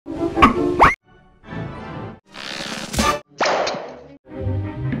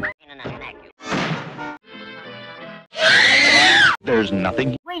there's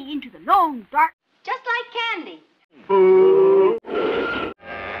nothing. Way into the long dark. Just like candy.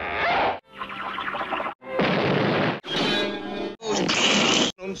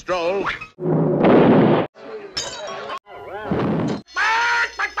 Stroll.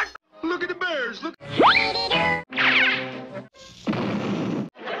 Look at the bears. Look.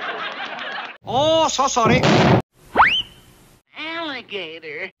 Oh, so sorry.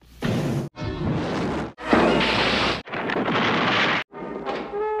 Alligator.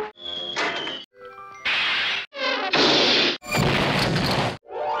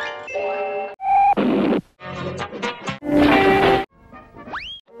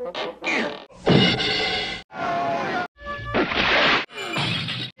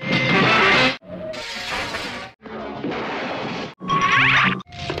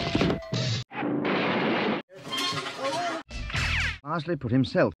 Parsley put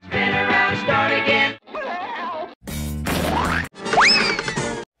himself. Spin around, start again.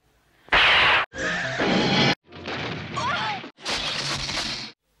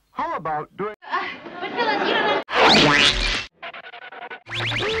 How about doing? But Phyllis, you don't know.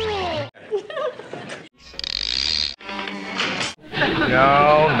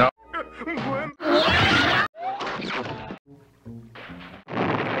 No.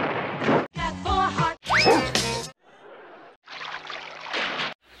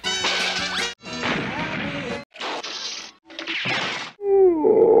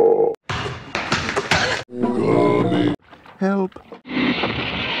 Help.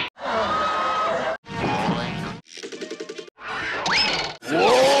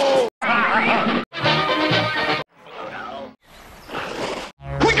 Whoa!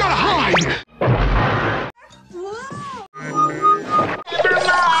 We gotta hide! They're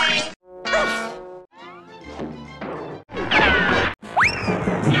mine!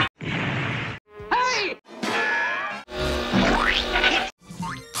 Hey!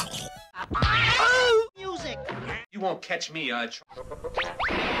 Music. You won't catch me,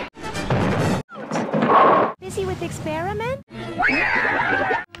 Busy with experiment?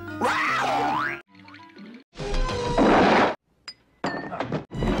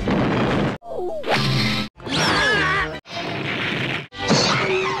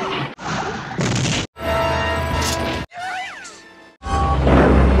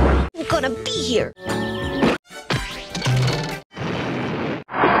 I'm gonna be here.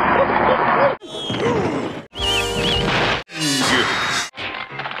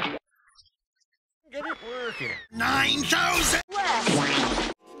 Get it working. 9,000!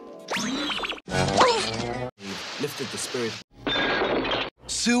 Lifted the spirit.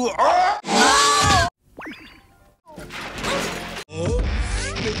 Sue.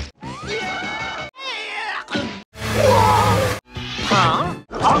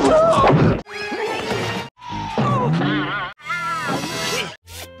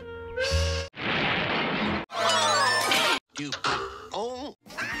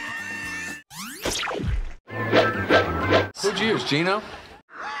 Who'd you use, Gino?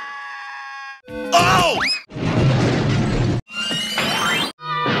 Oh!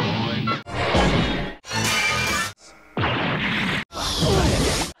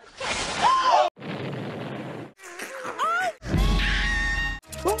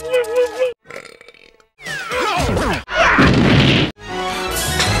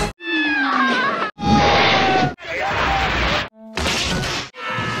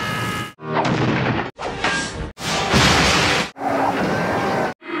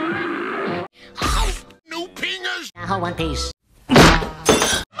 I want these.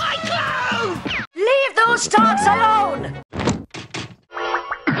 Leave those talks alone!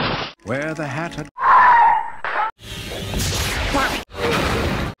 Wear the hat and...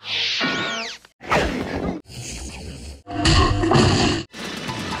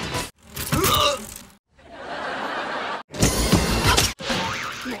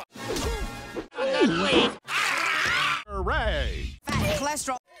 Hooray! Fat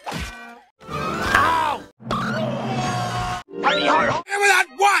cholesterol. Ow! Honey, Give me that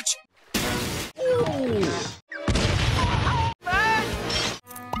watch!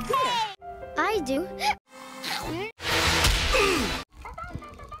 I do.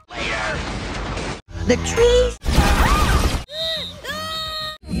 The trees.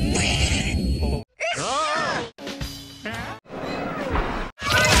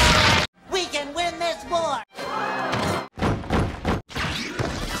 We can win this war.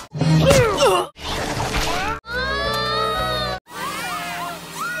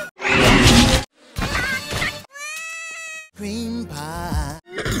 Cream pie.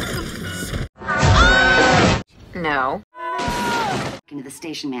 No. Into the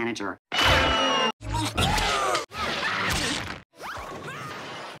station manager.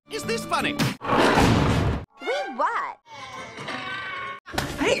 is this funny? We what?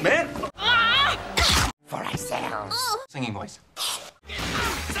 Hey, man! For ourselves. Singing voice.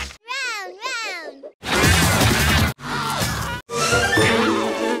 Round, round.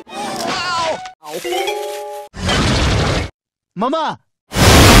 Mama!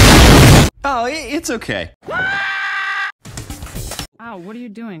 Oh, it's okay. Ow, what are you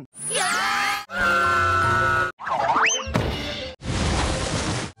doing?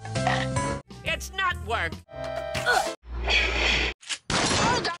 It's not work. My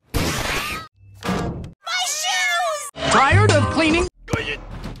shoes! Tired of cleaning?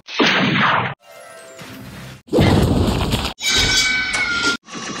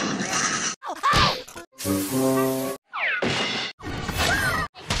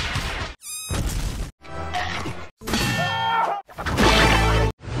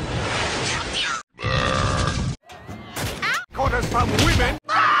 Corners from women.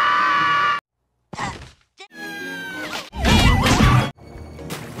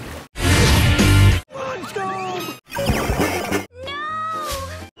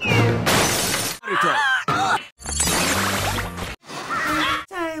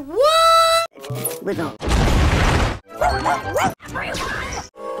 Little.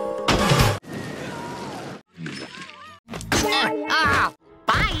 Ah,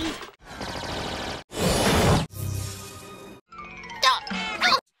 bye.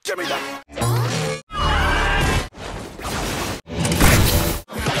 Give me that.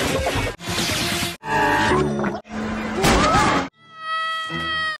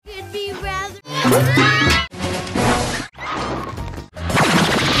 It'd be rather.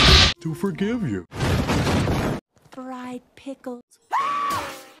 To forgive you. Fried pickles.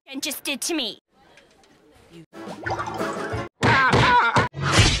 And just did to me.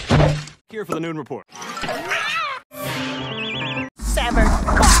 Here for the noon report. Severed.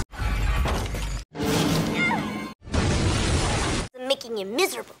 Making you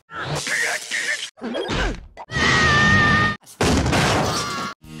miserable.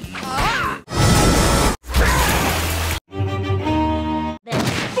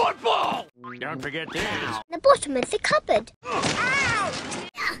 Football! Don't forget this. The bottom of the cupboard.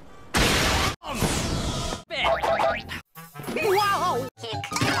 Wow! Kick.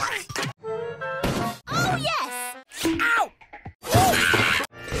 Oh, yes! Ow!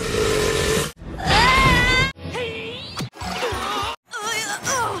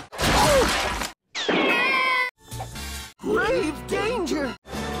 Grave danger!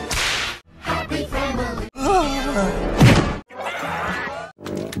 Happy family!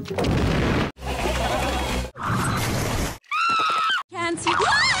 Can't see.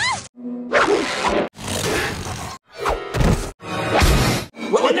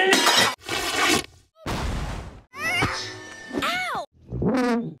 Ow!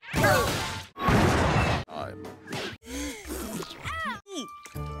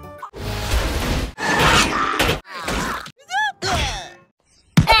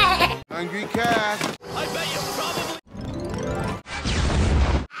 Hungry cat. I bet you probably...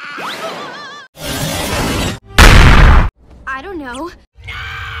 I don't know.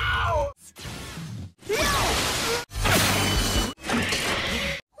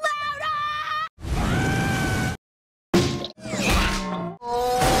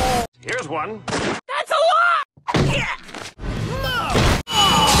 Here's one. That's a lot! Yeah!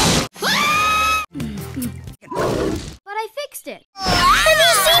 But I fixed it. Have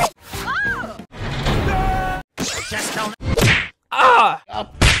you seen? Oh! Just don't...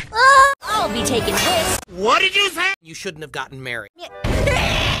 I'll be taking this. What did you say? You shouldn't have gotten married.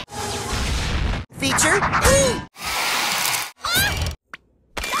 Feature?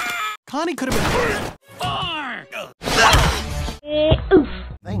 Connie could have been...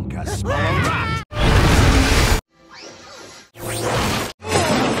 Think a small rat.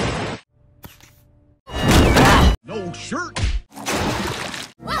 No shirt!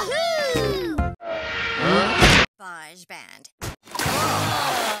 Woohoo! Barge band.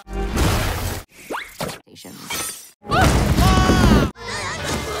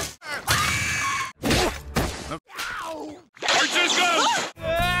 Archers go!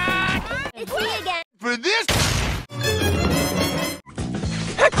 It's me again. For this...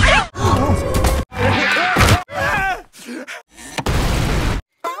 Oh!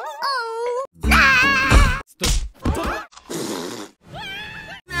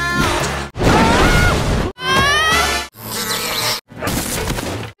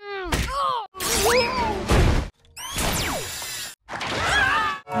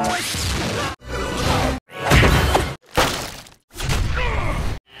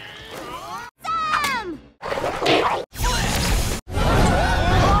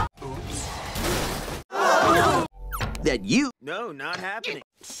 that you... No, not happening.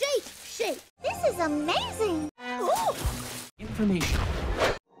 Shake, shake. This is amazing. Ooh. Information.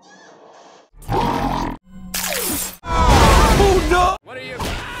 Oh no! What are you?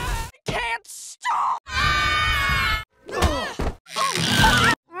 I can't stop! I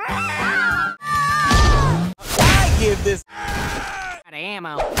give this Out of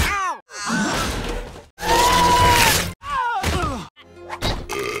ammo. Ow!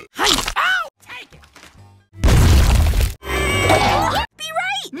 Ow! Take it! Be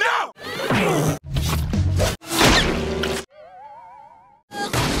right! no!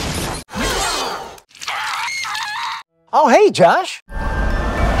 Oh, hey, Josh.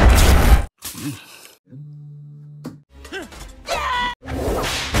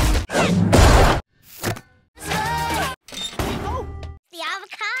 The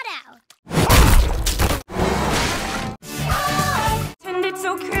avocado. And it's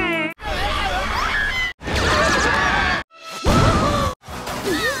okay.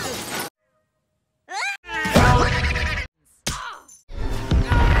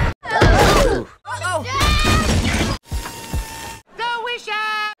 Go,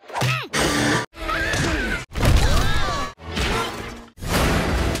 Wisha!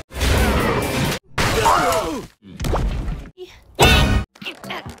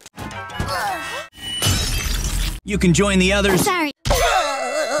 You can join the others. Sorry.